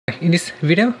In this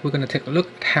video, we're going to take a look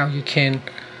at how you can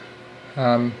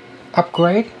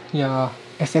upgrade your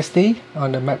SSD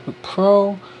on the MacBook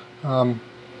Pro,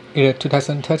 either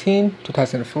 2013,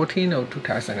 2014 or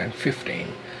 2015.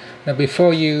 Now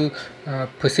before you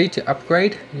proceed to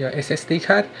upgrade your SSD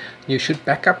card, you should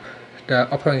back up the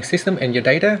operating system and your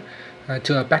data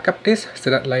to a backup disk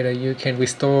so that later you can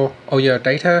restore all your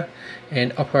data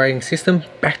and operating system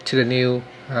back to the new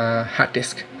hard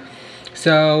disk.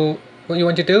 So what you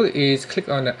want to do is click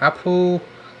on the Apple,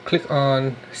 click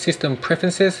on System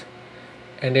Preferences,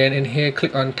 and then in here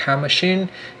click on Time Machine.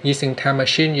 Using Time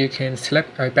Machine you can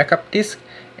select a backup disk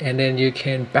and then you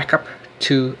can backup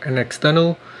to an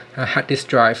external hard disk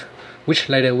drive, which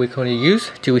later we're going to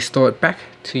use to restore it back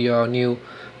to your new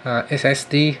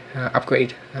SSD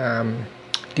upgrade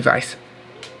device.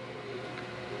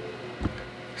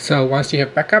 So once you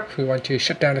have backup, we want to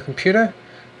shut down the computer.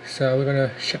 So we're going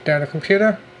to shut down the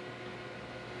computer.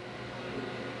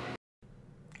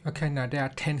 Okay, now there are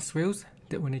 10 screws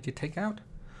that we need to take out.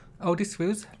 All these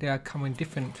screws, they are come in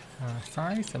different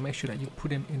size, so make sure that you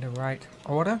put them in the right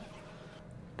order.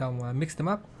 Don't mix them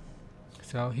up.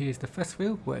 So here's the first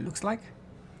screw, what it looks like.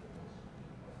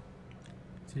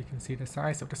 So you can see the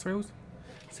size of the screws.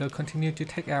 So continue to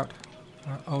take out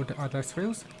all the other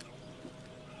screws.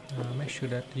 Make sure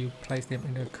that you place them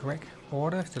in the correct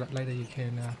order so that later you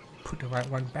can put the right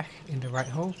one back in the right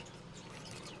hole.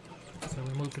 So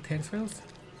remove the 10 screws.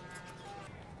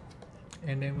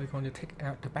 And then we're going to take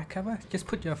out the back cover. Just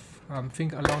put your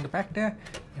finger along the back there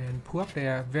and pull up. They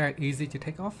are very easy to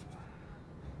take off.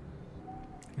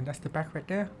 And that's the back right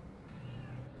there.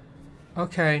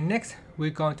 Okay, next we're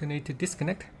going to need to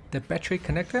disconnect the battery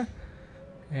connector.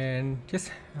 And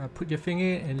just put your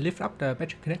finger and lift up the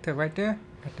battery connector right there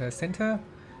at the center.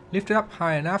 Lift it up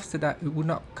high enough so that it will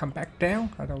not come back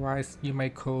down, otherwise you may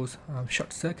cause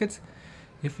short circuits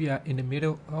if you are in the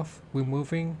middle of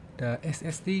removing the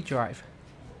SSD drive.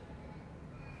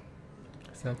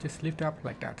 So just lift up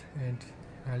like that and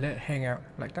let it hang out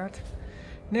like that.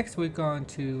 Next we're going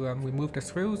to remove the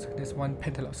screws. There's one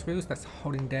pentel of screws that's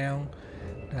holding down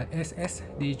the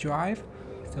SSD drive.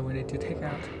 So we need to take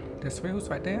out the screws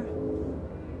right there.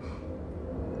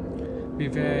 Be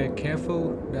very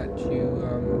careful that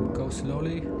you go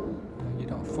slowly, you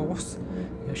don't force.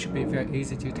 It should be very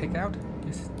easy to take out.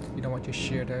 Just you don't want to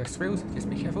shear the screws, just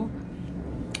be careful.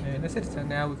 And that's it. So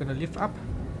now we're going to lift up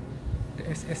the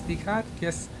SSD card.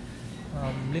 Just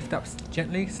lift up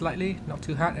gently, slightly, not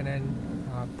too hard, and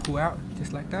then pull out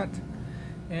just like that.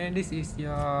 And this is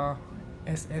your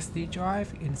SSD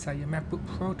drive inside your MacBook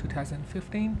Pro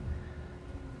 2015.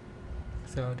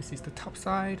 So this is the top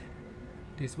side.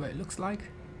 This is what it looks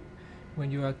like.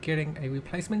 When you are getting a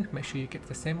replacement, make sure you get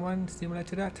the same one similar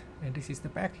to that. And this is the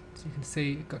back. So you can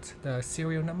see it got the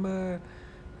serial number,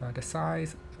 the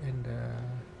size, and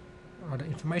other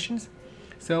informations.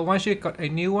 So once you got a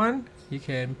new one, you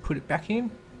can put it back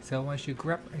in. So once you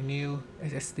grab a new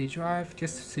SSD drive,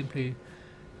 just simply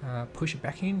push it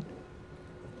back in.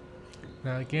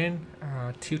 Now again,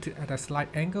 tilt it at a slight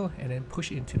angle and then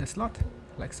push it into the slot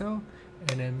like so,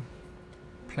 and then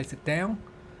place it down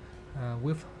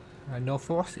with no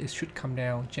force. It should come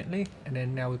down gently. And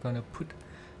then now we're going to put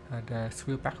the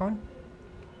screw back on.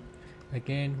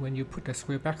 Again, when you put the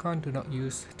screw back on, do not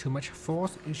use too much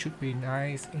force. It should be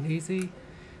nice and easy.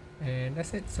 And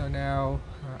that's it. So now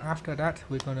after that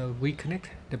we're going to reconnect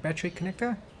the battery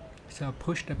connector. So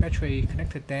push the battery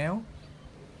connector down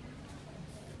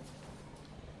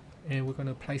and we're going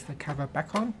to place the cover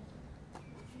back on.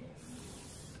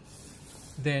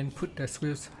 Then put the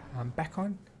screws back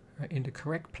on in the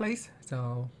correct place.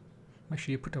 So make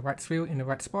sure you put the right screw in the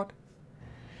right spot.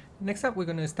 Next up, we're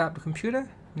going to start the computer.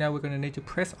 Now we're going to need to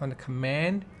press on the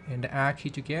Command and the R key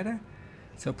together.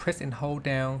 So press and hold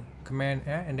down Command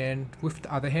R, and then with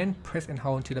the other hand press and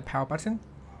hold to the power button.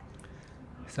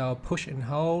 So push and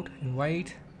hold and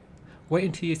wait. Wait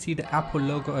until you see the Apple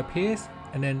logo appears,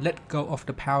 and then let go of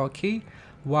the power key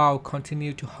while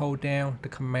continue to hold down the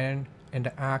Command and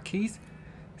the R keys.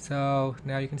 So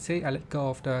now you can see I let go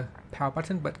of the power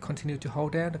button but continue to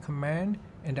hold down the Command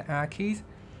and the R keys.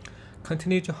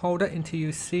 Continue to hold it until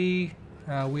you see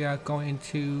we are going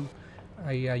into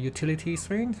a utility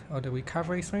screen or the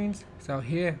recovery screens. So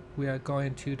here we are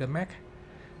going to the Mac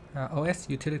OS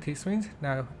utility screens.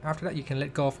 Now after that you can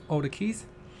let go of all the keys,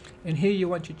 and here you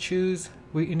want to choose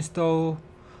reinstall.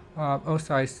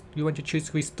 You want to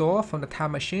choose restore from the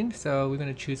Time Machine. So we're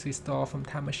going to choose restore from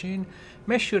Time Machine.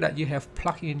 Make sure that you have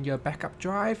plugged in your backup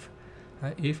drive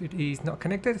if it is not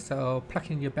connected. So plug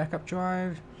in your backup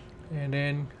drive and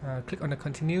then click on the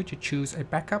continue to choose a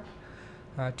backup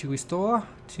to restore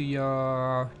to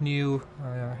your new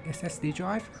SSD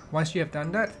drive. Once you have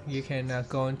done that, you can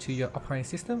go into your operating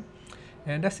system,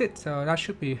 and that's it. So that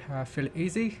should be fairly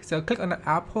easy. So click on the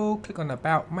Apple, click on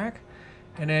About Mac,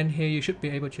 and then here you should be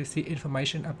able to see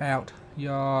information about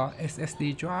your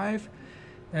SSD drive.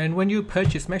 And when you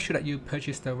purchase, make sure that you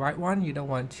purchase the right one. You don't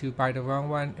want to buy the wrong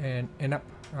one and end up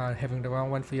having the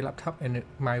wrong one for your laptop, and it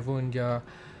might ruin your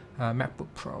MacBook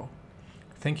Pro.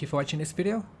 Thank you for watching this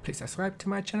video. Please subscribe to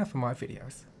my channel for more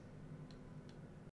videos.